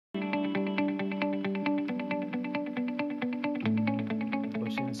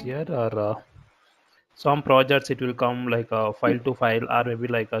questions here, or some projects it will come like a file to file, or maybe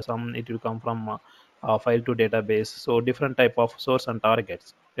like some it will come from file to database. So different type of source and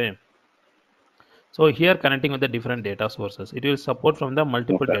targets. Okay. So here connecting with the different data sources, it will support from the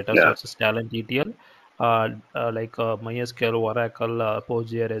multiple Okay. data Yeah. sources, Talend ETL, like MySQL, Oracle,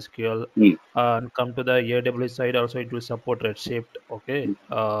 PostgreSQL, Mm. and come to the AWS side also it will support Redshift. Okay,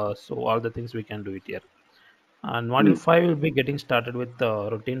 so all the things we can do it here. And module Mm. 5 will be getting started with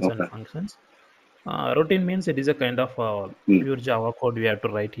routines and Okay. functions. Routine means it is a kind of Mm. pure Java code we have to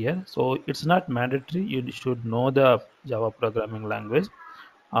write here. So it's not mandatory. You should know the Java programming language,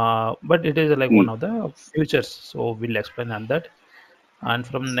 but it is like one Mm. of the futures. So we'll explain on that. And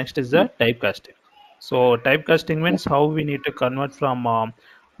from next is Mm. the typecasting. So typecasting means Okay. how we need to convert from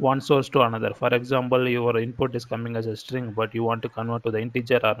one source to another. For example, your input is coming as a string, but you want to convert to the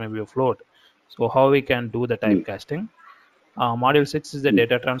integer or maybe a float. So how we can do the Mm. typecasting? Module 6 is the Mm.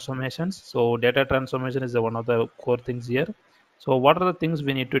 data transformations. So data transformation is the one of the core things here. So what are the things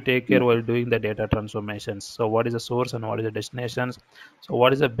we need to take Mm. care while doing the data transformations? So what is the source and what is the destinations? So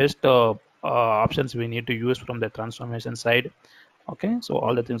what is the best options we need to use from the transformation side? Okay, so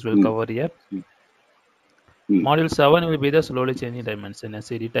all the things we'll Mm. cover here. Mm. Mm. Module 7 will be the slowly changing dimension,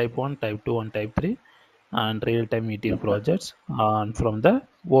 CD type 1, type 2, and type 3, and real-time ETL Okay. projects. And from the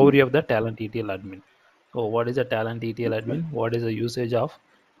Mm. overview of the Talent ETL admin. So what is a Talent ETL Okay. admin? What is the usage of?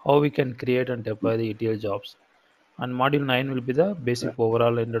 How we can create and Mm. deploy the ETL jobs. And module 9 will be the Okay. basic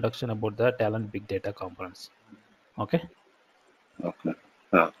overall introduction about the Talent big data components. Okay. Okay.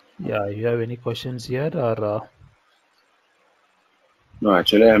 Ah. Yeah, you have any questions here or No,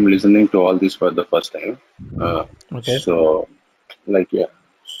 actually, I'm listening to all this for the first time. Uh, okay. so, like, yeah.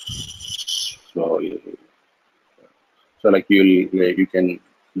 So, like you can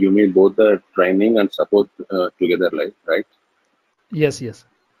give me both the training and support together, like, right? Yes, yes.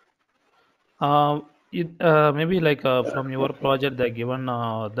 It maybe like Yeah. from your Okay. project they given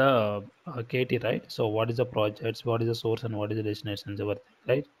the KT, right? So what is the projects, what is the source, and what is the destinations, everything,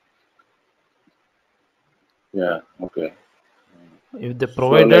 right? Yeah. Okay. If they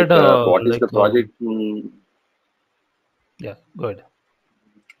So, provided like, what is the like project? yeah, good.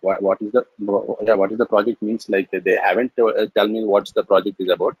 What is the yeah? What is the project means? Like, they haven't tell me what's the project is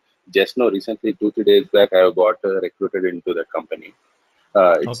about. Just now, recently, 2 3 days back, I got recruited into the company.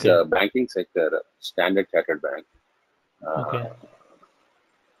 It's Okay, a banking sector, Standard Chartered Bank. Uh, okay,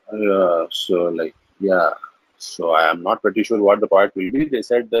 so like yeah, so I am not pretty sure what the part will be. They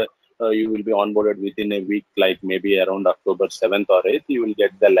said you will be onboarded within a week, like maybe around October 7th or 8th. You will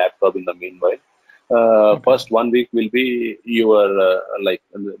get the laptop in the meanwhile. okay, First 1 week will be your like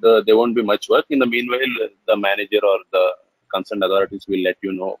there won't be much work. In the meanwhile, the manager or the concerned authorities will let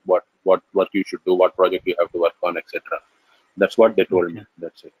you know what work you should do, what project you have to work on, etc. That's what they told me. okay,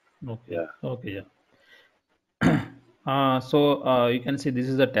 That's it. okay, Yeah. okay, yeah. So you can see this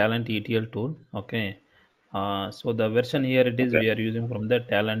is the Talent ETL tool. Okay. So the version here it is Okay. we are using from the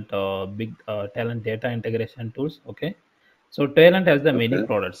Talent big Talent data integration tools. Okay. So Talent has the many Okay.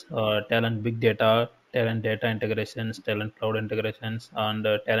 products. Talent big data, Talent data integrations, Talent cloud integrations, and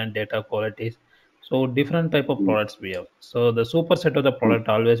Talent data qualities. So different type of Mm, products we have. So the superset of the mm, product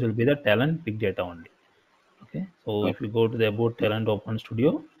always will be the Talent big data only. Okay, so if okay. you go to the about Talent Open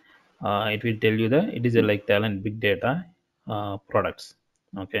Studio, it will tell you that it is a Mm, like Talent Big Data products.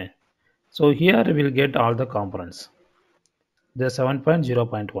 Okay, so here we will get all the components. The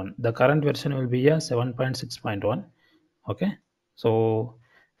 7.0.1. The current version will be a 7.6.1. Okay, so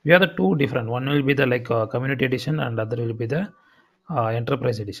we have the two different. One will be the like community edition, and other will be the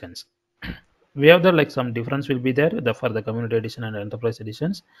enterprise editions. We have the like some difference will be there the for the community edition and enterprise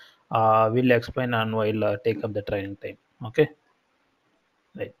editions. We'll explain on while take up the training time. Okay,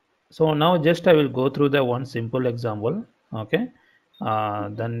 right. So now just I will go through the one simple example. Okay,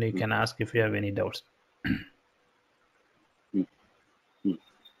 then you mm, can ask if you have any doubts. mm, mm.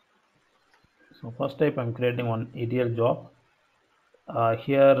 So first type I'm creating one ETL job.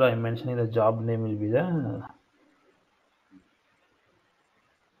 Here I'm mentioning the job name will be the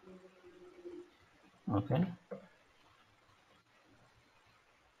okay.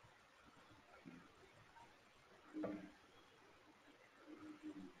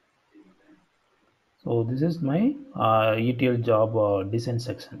 So this is my ETL job design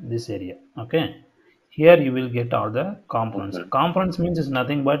section, this area. Okay. Here you will get all the components. Okay. Components means is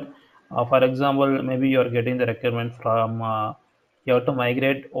nothing but, for example, maybe you are getting the requirement from, you have to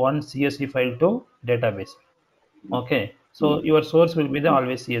migrate one CSV file to database. Okay. Mm, So your source will be the mm,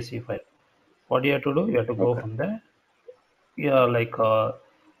 always CSV file. What you have to do? You have to go okay. from the, yeah, like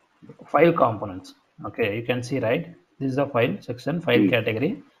file components. Okay. You can see, right? This is the file section, file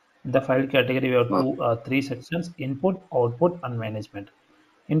category. In the file category, we have three sections: input, output, and management.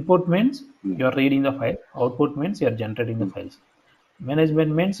 Input means you are reading the file. Output means you are generating the files.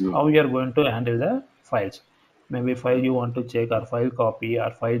 Management means how you are going to handle the files. Maybe file you want to check, or file copy,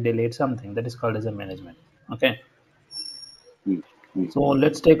 or file delete, something that is called as a management. Okay. So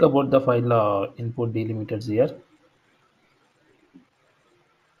let's take about the file input delimiters here.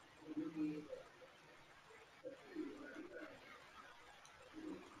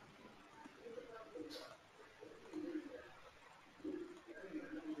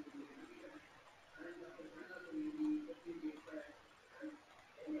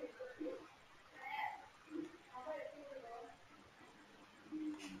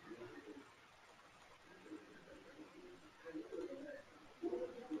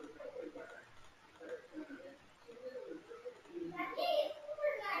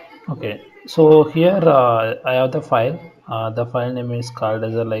 Okay, so here I have the file. The file name is called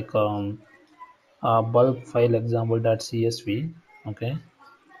as a bulk file example.csv. Okay,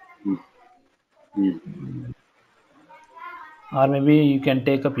 or maybe you can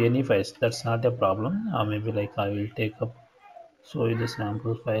take up any files. That's not a problem. Maybe like I will take up show you the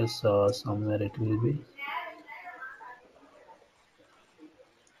sample files somewhere it will be.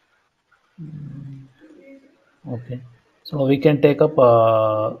 Okay, so we can take up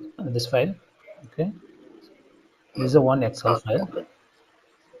this file. Okay, this is a one Excel file. Okay.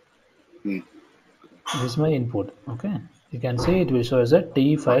 This is my input. Okay, you can see it will show as a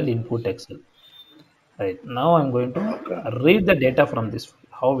T file input Excel. Right now, I'm going to Okay. read the data from this file.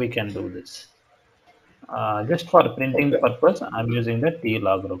 How we can do this? Just for printing Okay. purpose, I'm using the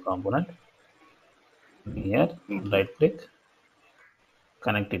tlogro component. Here, right click,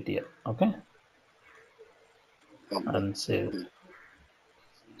 connect it here. Okay, Okay. and save.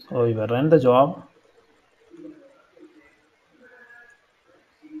 So if I run the job,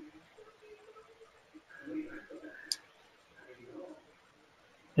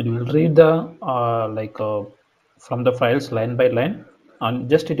 it will read the from the files line by line, and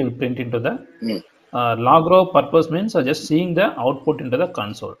just it will print into the log row. Purpose means just seeing the output into the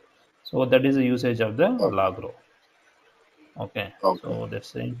console. So that is the usage of the Okay. log row. Okay, Okay. so that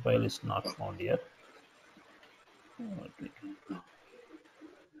same file is not found here.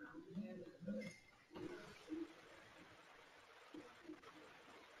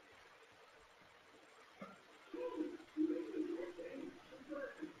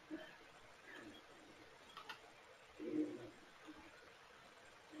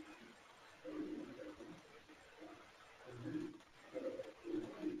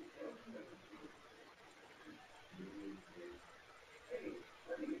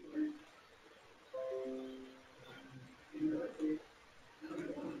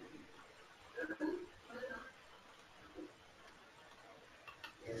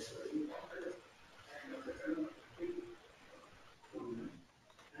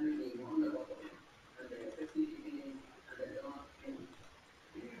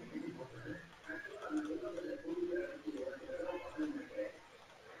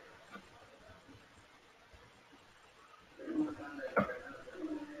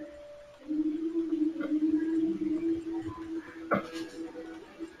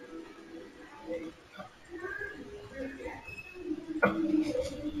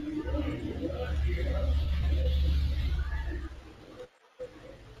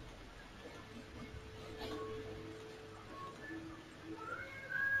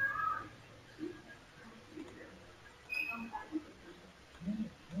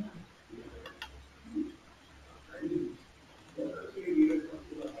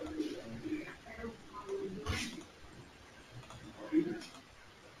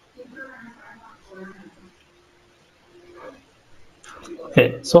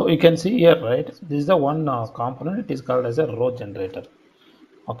 Okay, so you can see here, right? This is the one component. It is called as a row generator.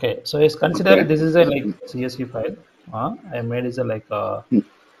 Okay, so it's considered Okay. this is a like CSV file. I made is a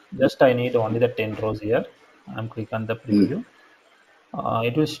just I need only the 10 rows here. I'm click on the preview.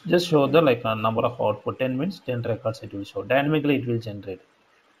 It will just show the a number of output. 10 means 10 records. It will show dynamically. It will generate.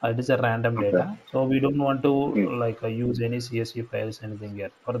 It is a random Okay. data, so we don't want to use any CSV files anything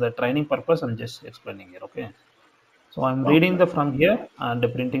here. For the training purpose, I'm just explaining here. Okay. So I'm reading Okay. the from here and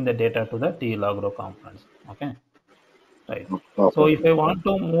printing the data to the tlogro components. Okay, right. So Okay. if I want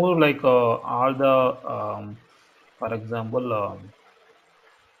to move all the, for example,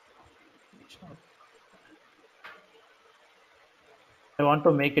 I want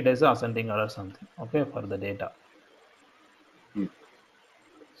to make it as a ascending order something. Okay, for the data.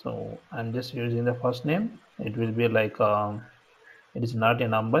 So I'm just using the first name. It will be it is not a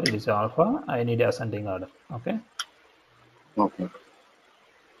number. It is alpha. I need ascending order. Okay. Okay.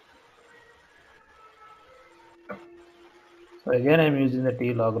 So again, I'm using the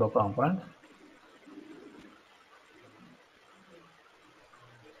tlogro component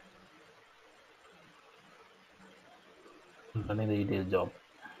and running the ETL job.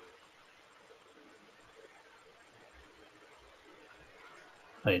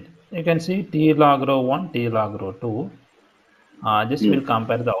 Right. You can see tlogro 1, tlogro 2. This Hmm. will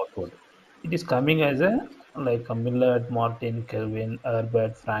compare the output. It is coming as a like a Millard, Martin, Kelvin,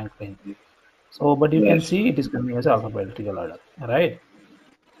 Herbert, Franklin. So, but you can Yes. see it is coming as alphabetical order, right?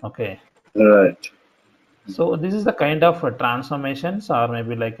 Okay. Right. So this is the kind of transformations or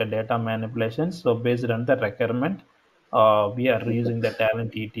maybe like a data manipulation. So based on the requirement, we are Okay. using the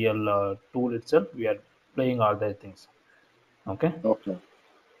Talent ETL tool itself. We are playing all the things. Okay. Okay.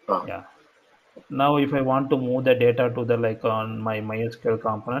 Ah. Yeah. Now, if I want to move the data to the like on my MySQL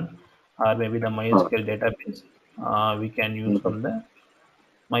component or maybe the Ah. MySQL database, we can use Okay. from the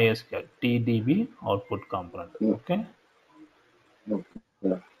MySQL TDB output component. Hmm. Okay. Okay.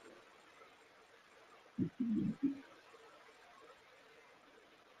 Yeah.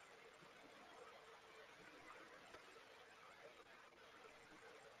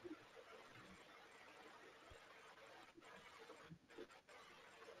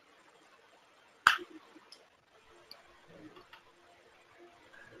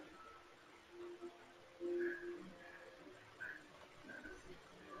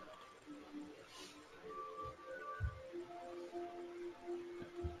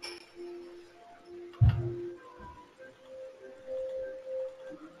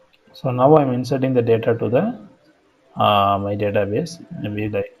 So now I'm inserting the data to the my database. Maybe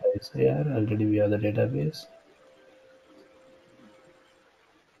like I say here already we have the database.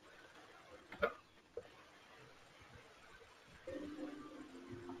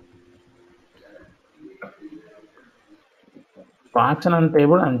 Function and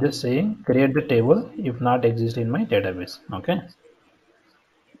table. I'm just saying create the table if not exist in my database. Okay.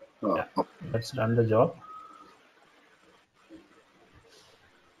 Ah. Yeah. Okay. Let's run the job.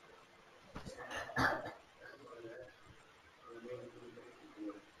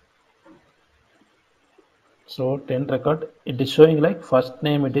 So 10 record, it is showing like first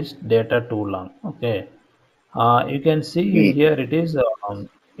name it is data too long. Okay. You can see Hmm. here it is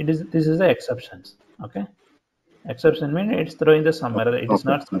this is the exceptions. Okay. Exception means it's throwing the some error. It is Okay.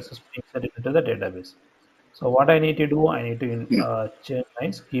 not successfully inserted into the database. So what I need to do, I need to Hmm. change my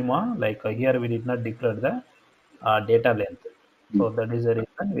schema. Like here we did not declare the data length. Hmm. So that is the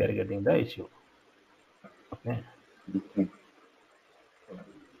reason we are getting the issue. Okay. Okay.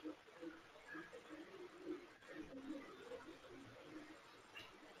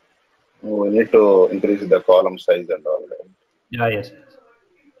 Oh, we need to increase the column size and all that. Yeah. Yes. Yes.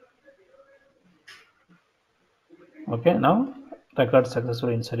 Okay. Now record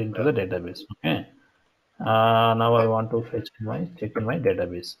successfully inserted into the database. Okay. Now I want to fetch my check in my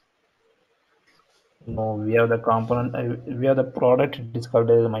database. No, we have the component. We have the product. It is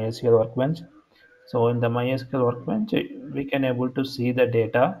called as MySQL Workbench. So in the MySQL Workbench, we can able to see the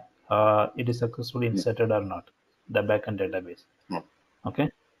data. It is successfully Hmm. inserted or not. The backend database. Hmm. Okay.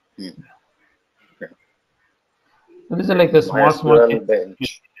 Hmm. Okay. So this is like a small MySQL case.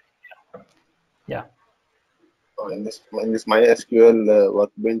 bench. Yeah. In this MySQL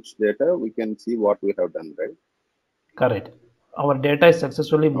workbench data, we can see what we have done, right? Correct. Our data is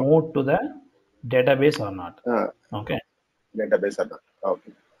successfully Oh. moved to the database or not. Uh, Okay. database or not?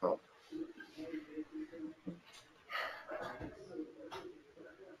 Okay. Oh.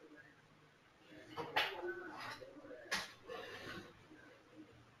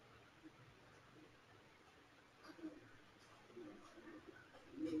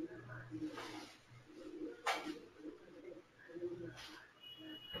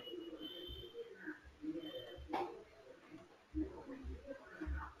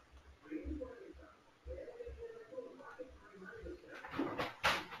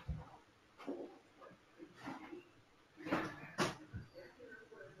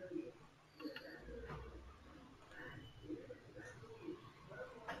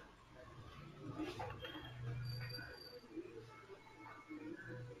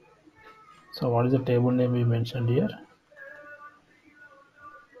 So what is the table name we mentioned here?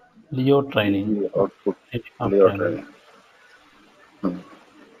 Leo training. Easy output Telecom training. Leotrainings. Hmm.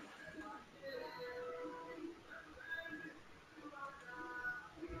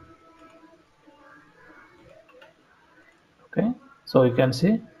 Okay. So you can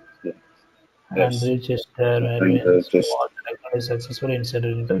see Yeah. and Yes. register And Marvin. So just all the record is successfully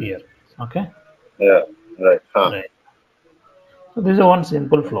inserted into here. Okay. yeah. Right. Huh. Right. So this is one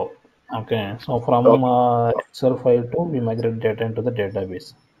simple flow. Okay, so from Okay. Excel file to we migrate data into the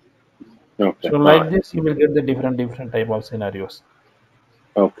database. Okay. So like this, you will get the different type of scenarios.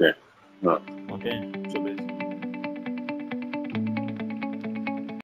 Okay. Okay. So basically.